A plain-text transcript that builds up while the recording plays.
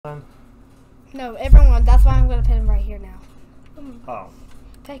No, everyone. That's why I'm gonna put him right here now. Oh.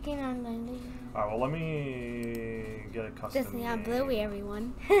 Picking on landing. Alright, well, let me get a custom Disney on name. Bluey,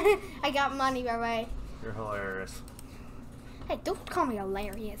 everyone. I got money right away. You're hilarious. Hey, don't call me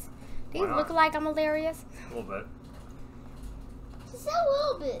hilarious. Do Why you not? look like I'm hilarious? A little bit. Just a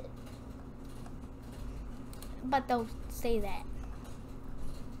little bit. But don't say that.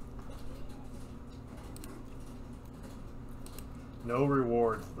 No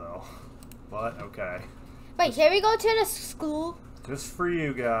rewards, though. But, okay. Wait, shall we go to the school? Just for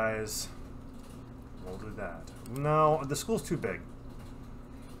you guys. We'll do that. No, the school's too big.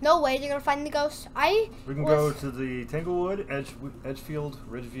 No way, you're gonna find the ghost. We can go to the Tanglewood, Edgefield,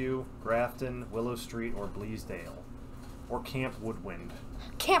 Ridgeview, Grafton, Willow Street, or Bleasdale. Or Camp Woodwind.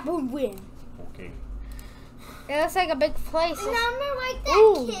 Camp Woodwind. Okay. It looks like a big place. Remember like that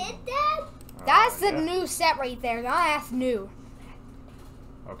Ooh. kid, Dad? That's the Yeah. new set right there. Now that's new.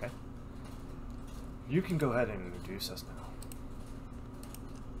 Okay. You can go ahead and introduce us now.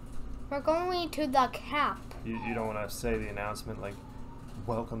 We're going to the camp. You don't want to say the announcement like,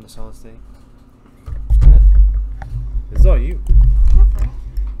 welcome to Solid State? It's all you.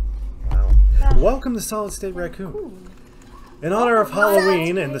 Wow. Welcome to Solid State Raccoon. In honor of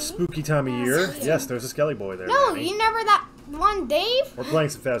Halloween and the spooky time of year, yes, there's a Skelly Boy there. No, Danny. you never that one, Dave? We're playing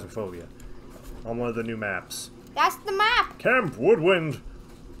some Phasmophobia on one of the new maps. That's the map. Camp Woodwind.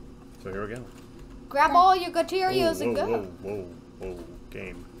 So here we go. Grab all your materials and go. Whoa,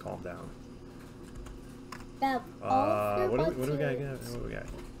 game, calm down. That What do we got again? What do we got?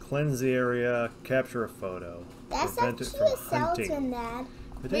 Cleanse the area, capture a photo. That's prevent it actually from a skeleton, hunting. Dad.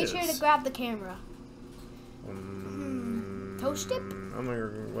 It Make is. sure to grab the camera. Toast dip? I'm gonna.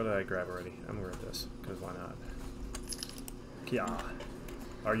 What did I grab already? I'm gonna grab this because why not? Yeah.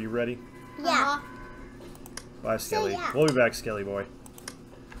 Are you ready? Yeah. Bye, Skelly. yeah. We'll be back, Skelly Boy.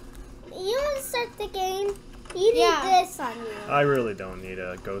 You want to start the game? You need Yeah. this on you. I really don't need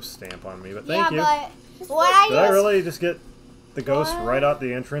a ghost stamp on me, but thank you. But what Did I really just get the ghost What? right out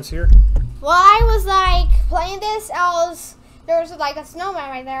the entrance here? Well, I was like playing this. There was like a snowman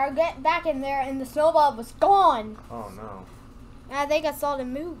right there. I get back in there and the snowball was gone. Oh no. And I think I saw it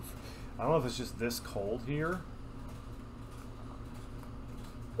move. I don't know if it's just this cold here.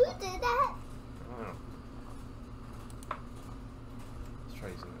 Who did that? I don't know. Let's try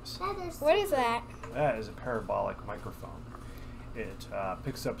using this. Dad, there's What is that? That is a parabolic microphone. It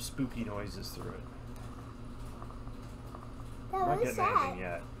picks up spooky noises through it. Dad, I'm not what is getting that? anything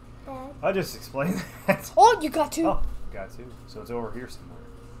yet. Dad. I just explained that. Oh, you got to. Oh, got to. So it's over here somewhere.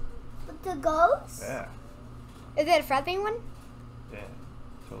 With the ghost? Yeah. Is it a friendly one? Yeah.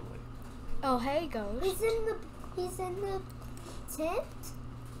 Totally. Oh, hey, ghost. He's in the tent?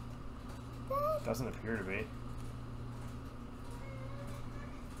 Dad? Doesn't appear to be.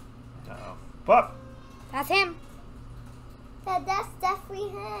 Uh-oh. But That's him. Dad, that's definitely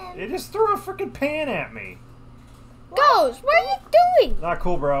him. it just threw a freaking pan at me. Ghost, what are you doing? Not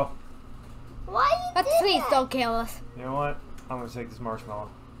cool, bro. Why you But did please that? don't kill us. You know what? I'm gonna take this marshmallow.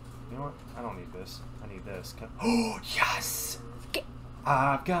 You know what? I don't need this. I need this. Oh, yes! Get-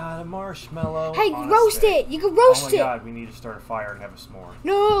 I've got a marshmallow. Hey, on a roast stick. it. You can roast Oh my it. god, we need to start a fire and have a s'more.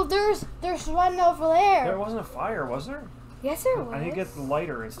 No, there's one over there. There wasn't a fire, was there? Yes, there was. I need to get the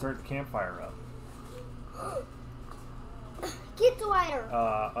lighter and start the campfire up. Get the lighter.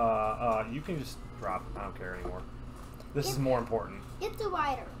 You can just drop. I don't care anymore. This is more important. Get the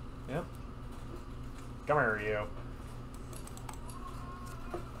lighter. Yep. Come here, you.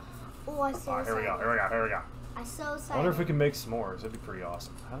 Oh, I'm so Alright, here we go, excited. here we go, here we go. I'm so I excited. wonder if we can make s'mores. That'd be pretty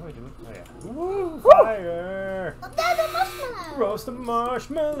awesome. How do I do it? Oh, yeah. Woo! Fire! Oh, Dad, the marshmallow. Roast the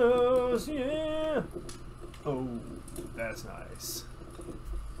marshmallows, yeah! Oh, that's nice.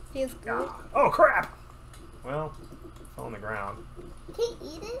 Feels good. Oh, crap! Well, fell on the ground. Can you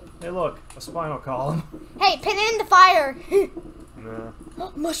eat it? Hey, look, a spinal column. Hey, pin it in the fire.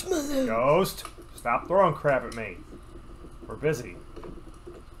 Nah. Marshmallow. Ghost, stop throwing crap at me. We're busy.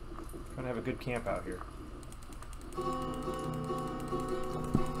 Trying to have a good camp out here.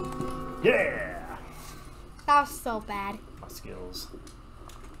 Yeah! That was so bad. My skills.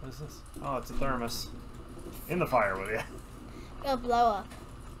 What is this? Oh, it's a thermos. In the fire with you. It'll blow up.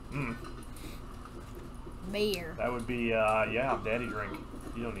 Mm. Beer. That would be, yeah, daddy drink.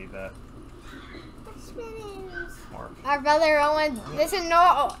 You don't need that. Marshmallows. More. Our brother Owen. This is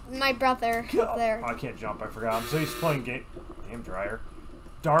no my brother up there. Oh, I can't jump, I forgot. I'm so used to playing game. Damn dryer.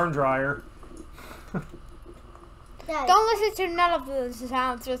 Darn dryer. Dad, Don't listen to none of the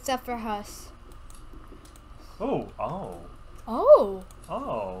sounds except for us. Oh, oh, Oh.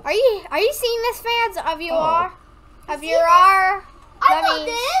 oh. Are you seeing this, fans? Of you Oh. are? Of you are? I That know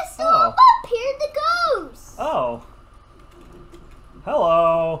means- this. Oh. Look up here, the ghost. Oh.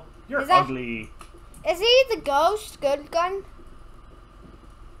 Hello. You're Is that- ugly. Is he the ghost? Good gun?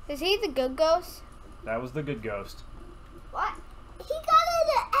 Is he the good ghost? That was the good ghost. What? He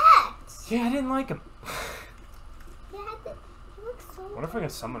got an X. Yeah, I didn't like him. He looks so. What if I can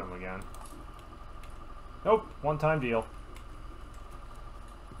summon him again? Nope. One-time deal.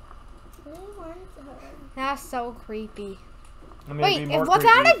 Really wants her. That's so creepy. I mean, Wait, it'd be more was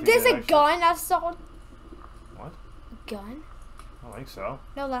creepy that if a, this he a actually- gun? That's so. What? Gun? I don't think so.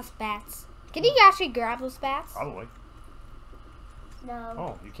 No, that's bats. Can you actually grab those bats? Probably. No.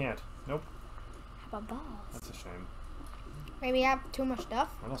 Oh, you can't. Nope. How about balls? That's a shame. Maybe I have too much stuff.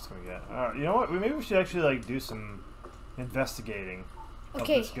 What else can we get? You know what? Maybe we should actually like do some investigating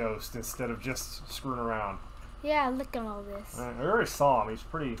Okay. of this ghost instead of just screwing around. Yeah, look at all this. I already saw him. He's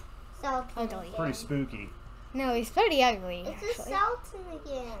pretty Sultan Oh, don't again. pretty spooky. No, he's pretty ugly. It's a Actually. Sultan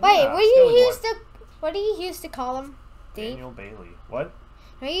again. Wait, Yeah, what do you Skelly use to? What do you used to call him? Dave. Daniel Bailey. What?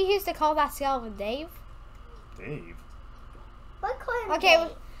 What do you used to call that skeleton? Dave. Dave. What kind Okay.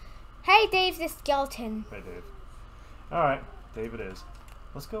 of Hey, Dave the skeleton. Hey, Dave. All right, Dave it is.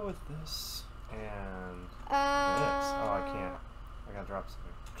 Let's go with this and this. Oh, I can't. I gotta drop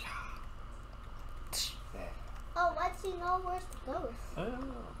something. Yeah. Oh, let's you know where's the ghost. Oh.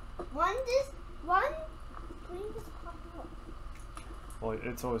 One green just popped up. Well,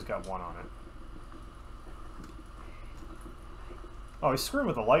 it's always got one on it. Oh, he's screwing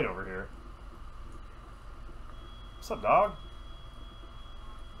with the light over here. What's up, dog?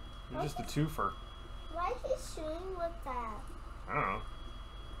 You're just a twofer. Why is he shooting with that? I don't know.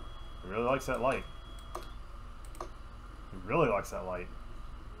 He really likes that light. He really likes that light.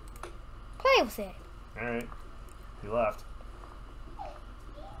 Play with it. Alright. He left.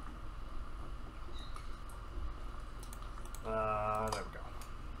 There we go.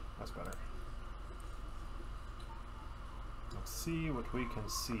 That's better. Let's see what we can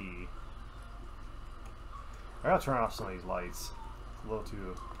see. I gotta turn off some of these lights. It's a little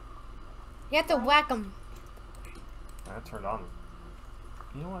too... You have to whack him. I turned on.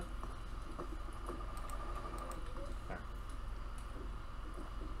 You know what? There.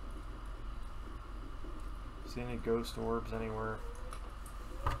 See any ghost orbs anywhere?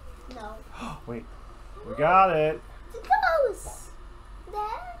 No. Wait. We got it! The ghost!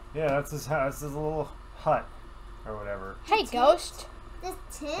 There? Yeah, that's his house. That's his little hut. Or whatever. Hey, ghost. The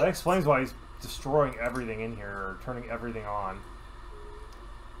That tip? explains why he's destroying everything in here, or turning everything on.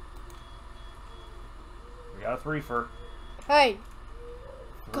 We got a threefer. Hey,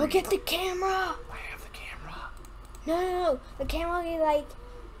 go Three. get the camera. I have the camera. No. The camera can, like,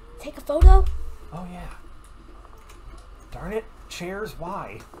 take a photo. Oh, yeah. Darn it. Chairs,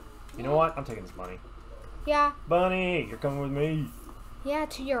 why? You know what? I'm taking this bunny. Yeah. Bunny, you're coming with me. Yeah,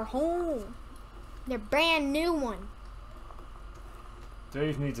 to your home. The brand new one.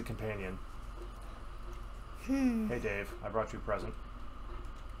 Dave needs a companion. Hey, Dave, I brought you a present.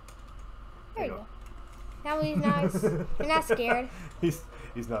 There you go. Now he's not. You're not scared. He's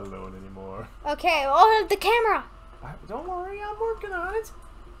not alone anymore. Okay. Oh, the camera. Don't worry, I'm working on it.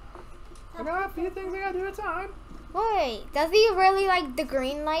 I got a few things I gotta do at a time. Wait, does he really like the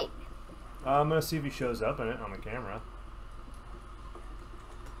green light? I'm gonna see if he shows up in it on the camera.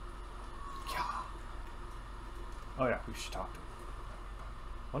 Oh yeah, we should talk to him.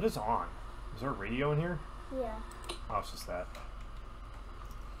 What is on? Is there a radio in here? Yeah. Oh, it's just that.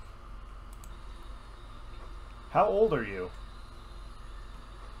 How old are you?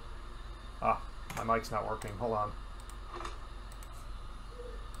 Ah, my mic's not working. Hold on.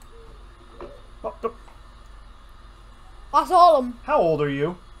 Oh, oh. I saw him. How old are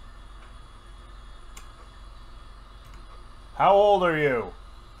you? How old are you?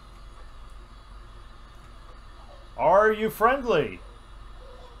 Are you friendly?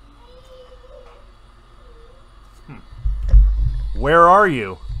 Where are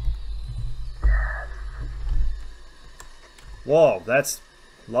you? Whoa, that's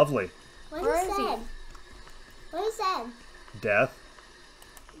lovely. What Where he is he? said? What he said? Death.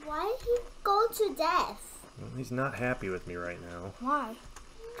 Why did he go to death? He's not happy with me right now. Why?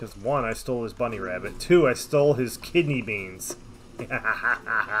 Because one, I stole his bunny rabbit. Two, I stole his kidney beans.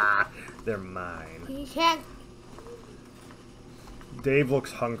 They're mine. He can't. Dave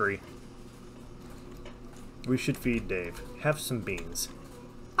looks hungry. We should feed Dave. Have some beans.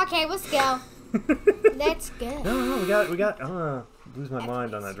 Okay, let's go. Let's go. No, we got. I'm gonna lose my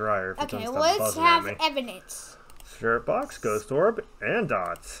mind on that dryer. If it Okay, doesn't stop let's buzzing have at me. evidence. Shirt box, ghost orb, and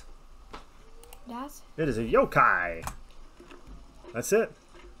dots. That's It is a yokai. That's it.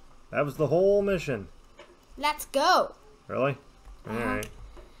 That was the whole mission. Let's go. Really? Alright.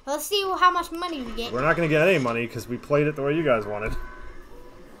 Let's see how much money we get. We're not going to get any money because we played it the way you guys wanted.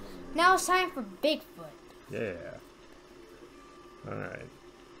 Now it's time for Bigfoot. Yeah. Alright.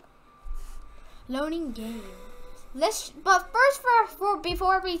 Loading game. But first,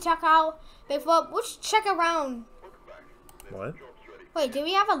 before we check out Bigfoot, let's check around. What? Wait, do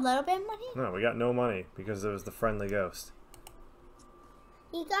we have a little bit of money? No, we got no money because it was the friendly ghost.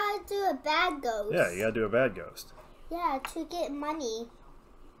 You gotta do a bad ghost. Yeah, you got to do a bad ghost. Yeah, to get money.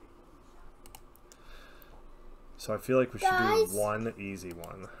 So I feel like we should Guys, do one easy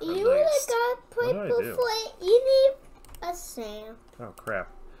one. At You least. gotta put What do I do? Bigfoot. You need a sand. Oh, crap.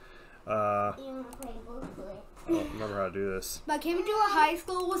 You wanna play Bigfoot? I don't remember how to do this. But can we do a high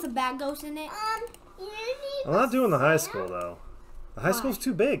school with a bad ghost in it? You need I'm not a doing the high sand. school, though. The high school's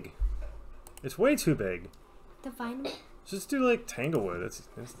too big. It's way too big. To find it? Just do, like, Tanglewood. It's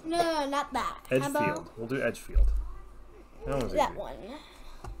No, not that. How about Edgefield. We'll do Edgefield. That one's that easy. one?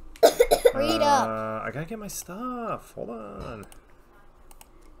 Read up. I gotta get my stuff. Hold on.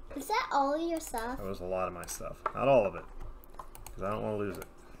 Is that all your stuff? That was a lot of my stuff. Not all of it. Because I don't want to lose it.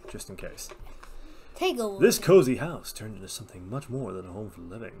 Just in case. Take a look. This cozy house turned into something much more than a home for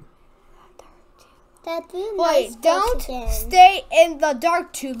living. That do Wait, nice don't again. stay in the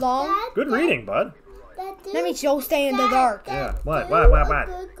dark too long. Good reading, bud. That means you'll stay in the dark. Yeah. What? A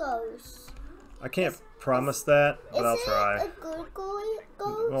good ghost. I can't promise that, but I'll Is try. it a good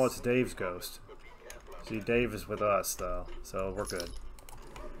ghost? Well, it's Dave's ghost. See, Dave is with us, though, so we're good.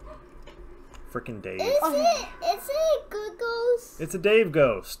 Frickin' Dave. Is it a good ghost? It's a Dave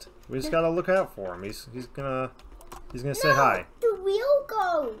ghost. We just gotta look out for him. He's gonna say hi. The real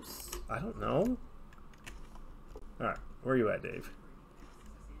ghost. I don't know. All right, where are you at, Dave?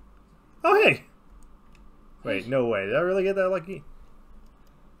 Oh, hey. Wait, no way. Did I really get that lucky?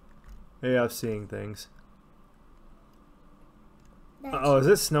 Maybe I was seeing things. Oh, is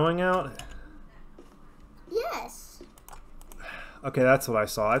it snowing out? Yes. Okay, that's what I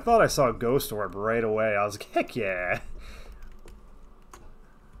saw. I thought I saw a ghost orb right away. I was like, heck yeah.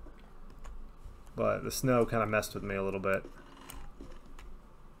 But the snow kind of messed with me a little bit.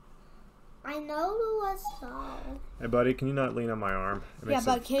 I know who I saw. Hey, buddy, can you not lean on my arm? It Yeah, makes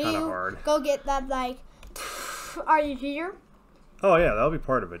but it can kind of you hard. go get that, like, are you here? Oh, yeah, that'll be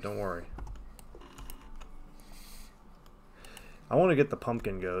part of it. Don't worry. I want to get the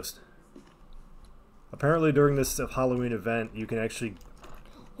pumpkin ghost. Apparently, during this Halloween event, you can actually...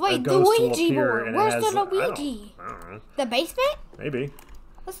 a Wait, the ghost will Ouija appear board. and it Where's has- the I Ouija? don't know. The basement? Maybe.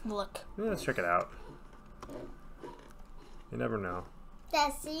 Let's look. Yeah, let's check it out. You never know.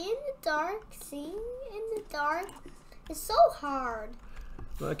 That seeing in the dark is so hard.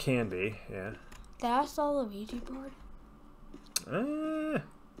 Well, it can be, yeah. That's all the Ouija board? I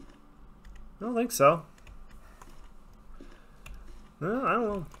don't think so. No, I don't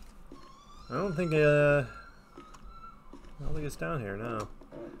know. I don't think it's down here, no.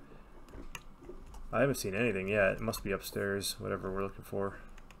 I haven't seen anything yet. It must be upstairs, whatever we're looking for.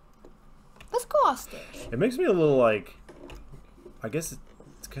 Let's go upstairs. It makes me a little like... I guess it's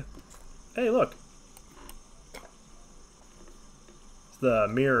hey, look! It's the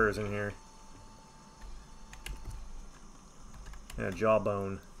mirrors in here. And a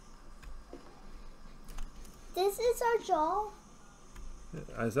jawbone. This is our jaw.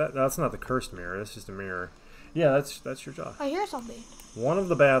 That's not the cursed mirror, that's just a mirror. Yeah, that's your jaw. I hear something. One of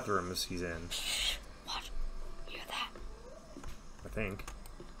the bathrooms he's in, What? Hear that? I think.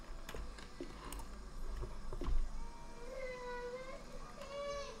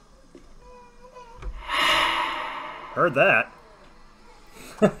 Heard that.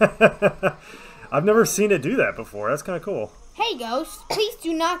 I've never seen it do that before. That's kind of cool. Hey, ghost, please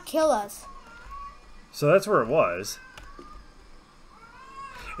do not kill us. So that's where it was.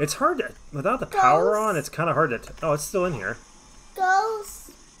 It's hard to... Without the power on, it's kind of hard to... Oh, it's still in here.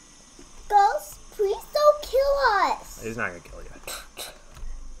 Ghost, please don't kill us. He's not going to kill you.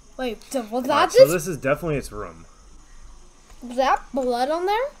 Wait, so was Alright, that so this is definitely its room. Was that blood on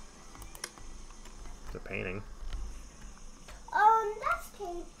there? It's a painting. That's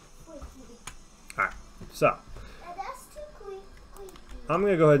too creepy. Alright, so... That's too creepy. I'm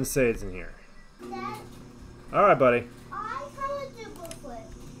going to go ahead and say it's in here. Dad, Alright, buddy. I want to do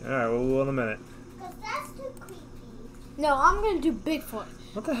Bigfoot. Alright, we'll in a minute. Because that's too creepy. No, I'm gonna do Bigfoot.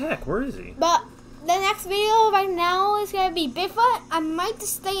 What the heck? Where is he? But the next video right now is gonna be Bigfoot. I might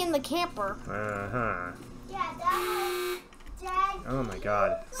just stay in the camper. Uh-huh. Yeah, Dad. Oh my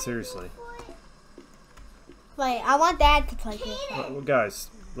god. Seriously. Wait, I want Dad to play Bigfoot. Well, guys,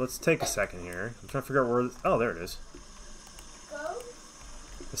 let's take a second here. I'm trying to figure out where... Oh, there it is. Go.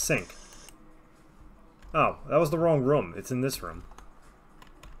 The sink. Oh, that was the wrong room. It's in this room.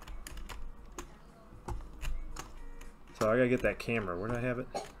 So I gotta get that camera. Where did I have it?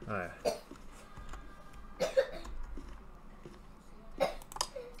 Oh, yeah.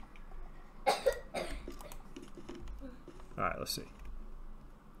 Alright, let's see.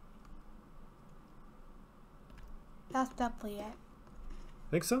 That's definitely it.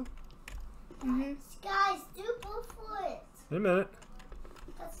 Think so? Guys, do Bigfoot. In a minute.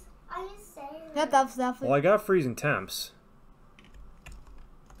 I just say That's definitely. Well, I got freezing temps.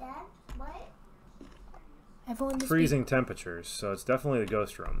 Dad, what? Everyone just Freezing temperatures, so it's definitely the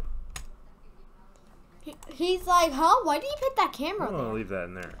ghost room. He's like, huh? Why did you put that camera I'm there? gonna leave that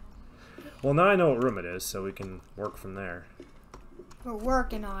in there. Well, now I know what room it is, so we can work from there. We're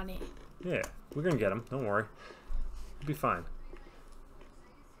working on it. Yeah, we're gonna get him. Don't worry. It'll be fine.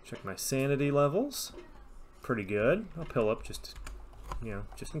 Check my sanity levels. Pretty good. I'll pill up just,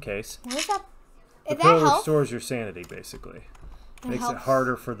 just in case. What is that? The Is that pill health? restores your sanity, basically. Makes it helps.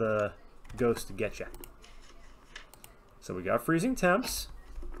 harder for the ghost to get you. So we got freezing temps.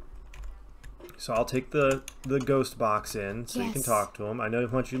 So I'll take the ghost box in so you can Yes. talk to him. I know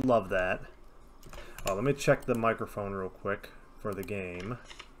how much you love that. Oh, let me check the microphone real quick for the game.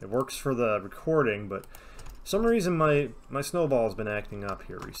 It works for the recording, but for some reason my snowball's been acting up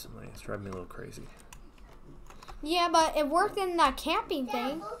here recently. It's driving me a little crazy. Yeah, but it worked in that camping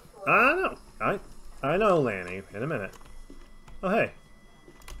thing. I know. I know, Lanny. In a minute. Oh, hey.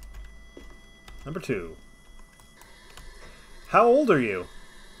 Number 2. How old are you?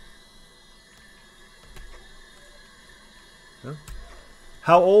 Huh?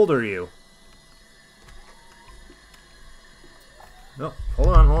 How old are you? No, hold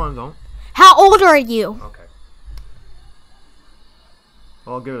on, don't. How old are you? Okay.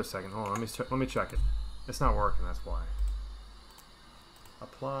 Well, I'll give it a second. Hold on, let me check it. It's not working, that's why.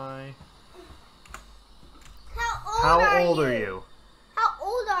 Apply. How old are you? How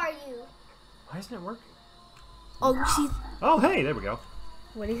old are you? Why isn't it working? Oh, she's. Oh, hey, there we go.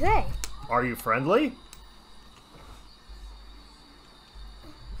 What did he say? Are you friendly?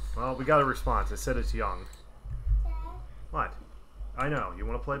 Well, we got a response. It said it's young. Dad, What? I know. You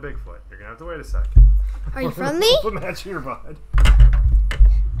want to play Bigfoot. You're going to have to wait a sec. Are you friendly? Put match your bud.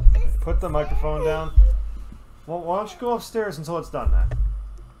 Put the microphone down. Well, why don't you go upstairs until it's done,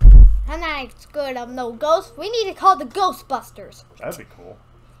 then? I'm not scared of no ghosts. We need to call the Ghostbusters. That'd be cool.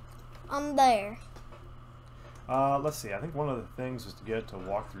 I'm there. Let's see. I think one of the things was to get it to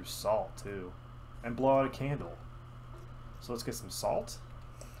walk through salt, too. And blow out a candle. So let's get some salt.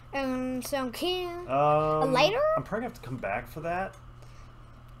 And some can. A lighter? I'm probably going to have to come back for that.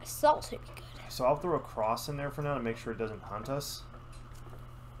 Salt would be good. So I'll throw a cross in there for now to make sure it doesn't hunt us.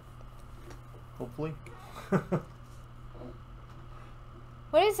 Hopefully.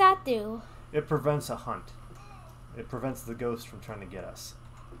 What does that do? It prevents a hunt. It prevents the ghost from trying to get us.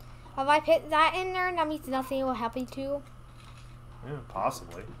 If I put that in there, that means nothing will happen to you. Yeah,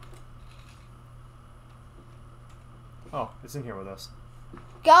 possibly. Oh, it's in here with us.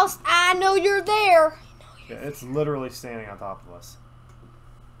 Ghost, I know you're there. Yeah, it's literally standing on top of us.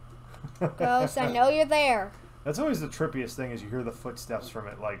 Ghost, I know you're there. That's always the trippiest thing is you hear the footsteps from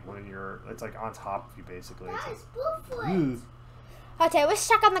it, like when it's like on top of you, basically. It's guys, like, Bigfoot. "Ooh." Okay, let's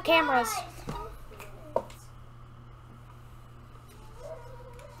check on the cameras. Guys, Bigfoot.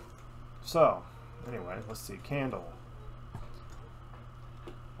 So, anyway, let's see. Candle.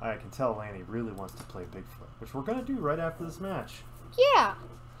 I can tell Lanny really wants to play Bigfoot, which we're gonna do right after this match. Yeah.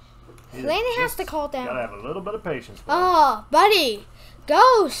 He Lanny has just to call down. Gotta have a little bit of patience. For Oh, buddy.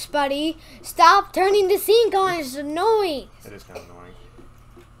 Ghost, buddy. Stop turning the sink on. It's annoying. it is kind of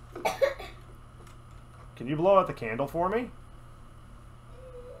annoying. Can you blow out the candle for me?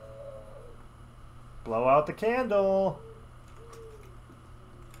 Blow out the candle.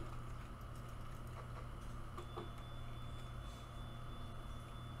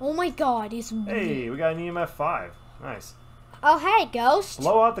 Oh my god, he's Hey, we got an EMF 5. Nice. Oh, hey, Ghost.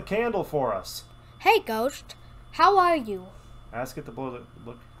 Blow out the candle for us. Hey, Ghost. How are you? Ask it to blow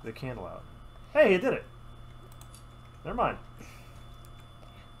the candle out. Hey, it did it. Never mind.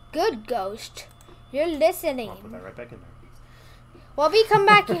 Good, Ghost. You're listening. I'll put that right back in there. Well, we come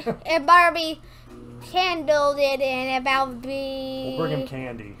back and Barbie candled it and about be... We'll bring him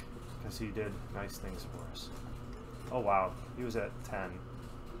candy because he did nice things for us. Oh, wow. He was at 10.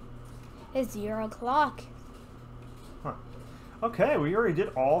 It's 0 o'clock. Huh. Okay, we already did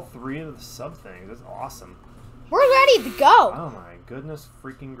all 3 of the sub things. That's awesome. We're ready to go. Oh my goodness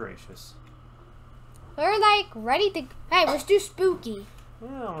freaking gracious. We're like ready to... Hey, let's do spooky. We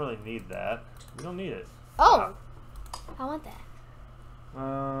don't really need that. We don't need it. Oh, I want that. We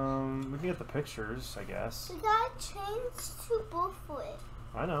can get the pictures, I guess. We gotta change to Bigfoot.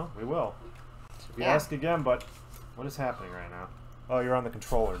 I know, we will. If you Yeah. ask again, but What is happening right now? Oh, you're on the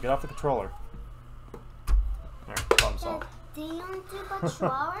controller. Get off the controller. Alright, problem solved. Do you want to do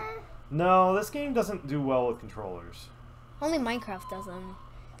controller? No, this game doesn't do well with controllers. Only Minecraft doesn't.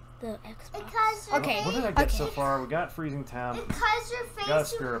 The Xbox. Because your Okay. What did I get so far? We got freezing temp. Because your face, Got a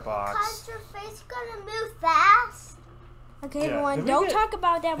spirit box. Because your face is gonna move fast. Okay, Yeah, everyone, did we don't get- talk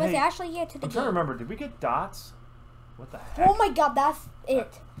about that. Let's Hey, actually get to the I'm trying to game. remember. Did we get dots? What the heck? Oh my god, that's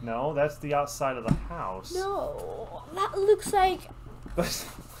it. No, that's the outside of the house. No, that looks like. That's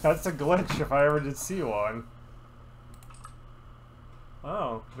a glitch if I ever did see one.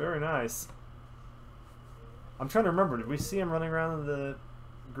 Oh, very nice. I'm trying to remember. Did we see him running around in the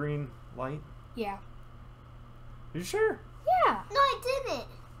green light? Yeah. You sure? Yeah. No, I didn't.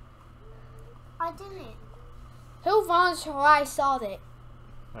 I didn't. Who wants where I saw it?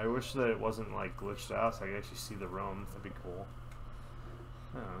 I wish that it wasn't like glitched out so I could actually see the room. That'd be cool.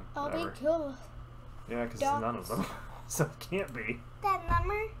 Oh, I'll be whatever. cool. Yeah, because Dots. none of them. So it can't be. That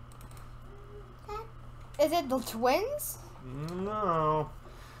number? Is it the twins? No.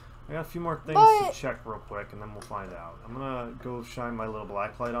 I got a few more things But- to check real quick and then we'll find out. I'm gonna go shine my little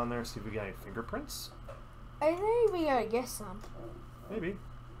black light on there, see if we get any fingerprints. I think we gotta get some. Maybe.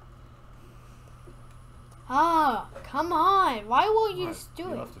 Ah, come on. Why won't you just do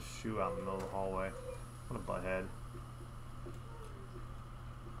You it? left a shoe out in the middle of the hallway. What a butthead.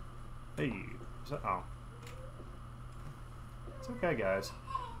 Hey. Is that, oh. It's okay, guys.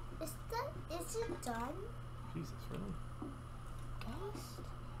 Is it done? Jesus, really? Ghost?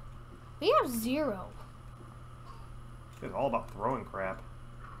 We have 0. It's all about throwing crap.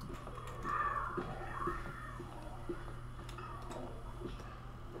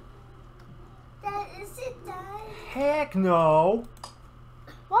 Is it done? Heck no!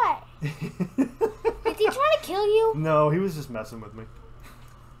 What? Is he trying to kill you? No, he was just messing with me.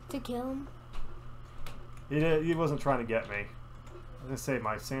 To kill him? He wasn't trying to get me. I was gonna say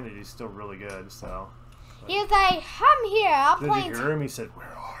my sanity's still really good, so. He was like, I'm here. I'll Did play. you hear him? He said, "Where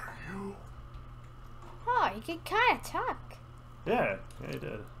are you?" Oh, you can kind of talk. Yeah, he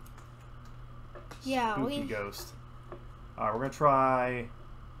did. Yeah, Spooky we. ghost. Alright, we're gonna try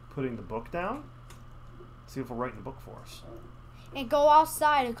putting the book down. See if we'll write in the book for us. And go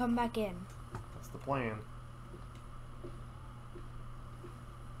outside and come back in. That's the plan.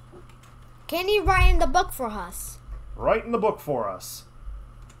 Can you write in the book for us? Write in the book for us.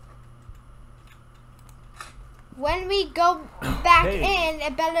 When we go back Hey. in,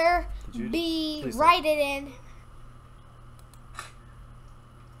 it better Did you- be please write it in.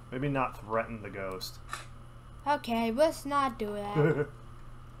 Maybe not threaten the ghost. Okay, let's not do that.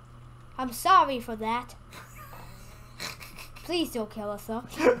 I'm sorry for that. Please don't kill us, though.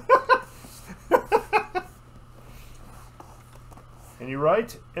 And you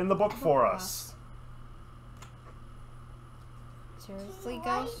write in the book for us. Seriously,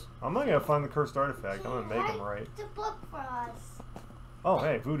 guys? I'm not gonna find the cursed artifact. I'm gonna make him Write right. the book for us. Oh,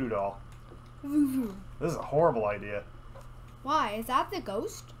 hey, voodoo doll. This is a horrible idea. Why? Is that the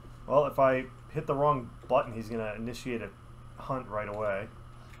ghost? Well, if I hit the wrong button, he's gonna initiate a hunt right away.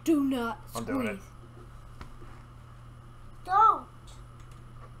 Do not I'm squeeze. doing it. Don't.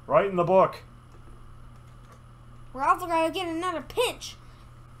 Write in the book. We're also gonna get another pinch.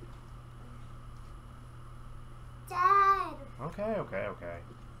 Dad. Okay.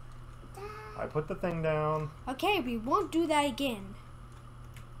 Dad. I put the thing down. Okay, we won't do that again.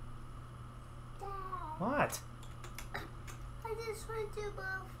 Dad. What? I just want to do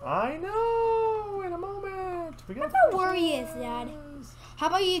both. I know. In a moment. We got Don't worry, is Dad. How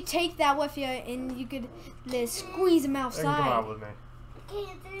about you take that with you and you could just squeeze him They can come outside? out with me.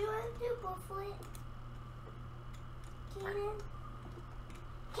 Okay, do you want to do both of it? Kenan?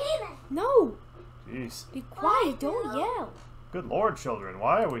 Kenan! No, Jeez. be quiet. Don't yell. Good Lord, children.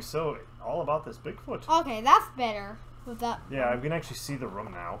 Why are we so all about this Bigfoot? Okay, that's better. With that. Yeah, I can actually see the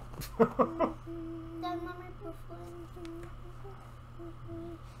room now.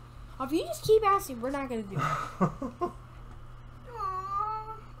 If you just keep asking, we're not gonna do it.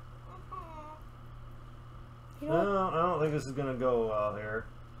 You know what? No, I don't think this is gonna go well here.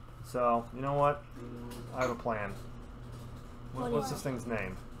 So, you know what? I have a plan. What's this thing's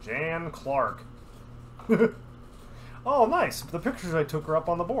name? Jan Clark. Oh, nice. The pictures I took are up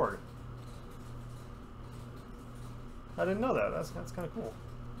on the board. I didn't know that. That's kind of cool.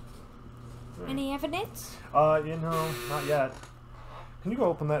 Any evidence? You know, not yet. Can you go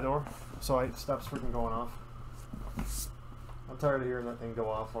open that door so it stops freaking going off? I'm tired of hearing that thing go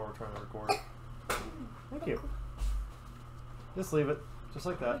off while we're trying to record. Thank you. Just leave it. Just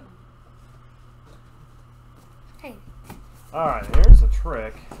like that. Hey. Alright, here's a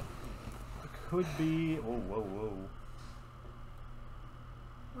trick. could be. Oh, whoa, whoa.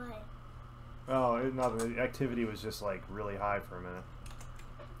 What? Oh, no, the activity was just like really high for a minute.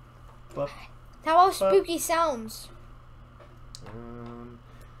 But How about spooky sounds?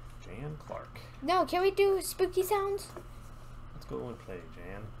 Jan Clark. No, can we do spooky sounds? Let's go and play,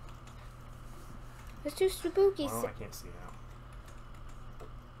 Jan. Let's do spooky Oh, sounds. I can't see now.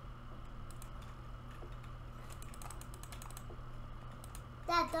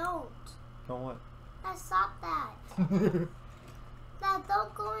 Dad, don't. Don't what? Dad, stop that. Dad,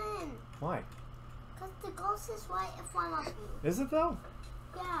 don't go in. Why? Because the ghost is right in front of you. Is it though?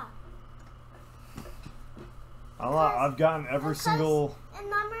 Yeah. I've gotten every single. And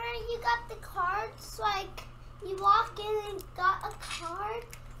remember, you got the cards, like, you walk in and got a card,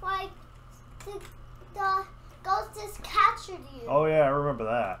 like, the ghost just captured you. Oh yeah, I remember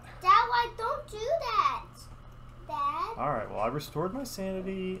that. Dad, why don't do that? Dad? Alright, well I restored my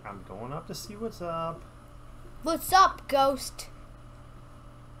sanity. I'm going up to see what's up. What's up, ghost?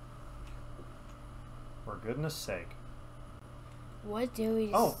 For goodness sake. What do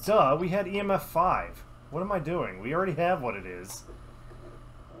we? Oh, duh, we had EMF 5. What am I doing? We already have what it is.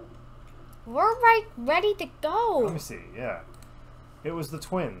 We're right, ready to go. Let me see, yeah. It was the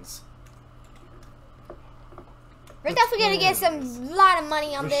twins. We're definitely gonna get some lot of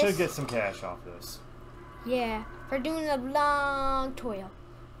money on We this. should get some cash off this. Yeah, for doing a long toil.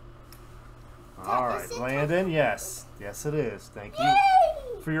 Alright, Landon, yes. Yes it is. Thank you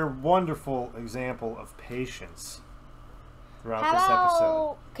for your wonderful example of patience throughout this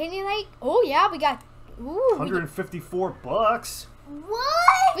episode. Can you like? Oh yeah, we got. Ooh, $154.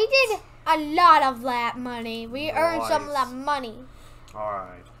 What? we did a lot of that money. We earned some of Nice. that money.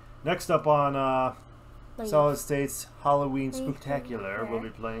 Alright. Next up on Solid State's Halloween Spooktacular, we'll Okay.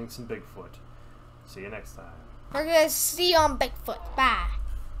 be playing some Bigfoot. See you next time. We're gonna see you on Bigfoot. Bye.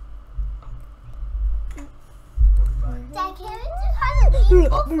 Dad, can we do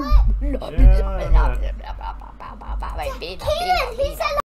Halloween? Yeah,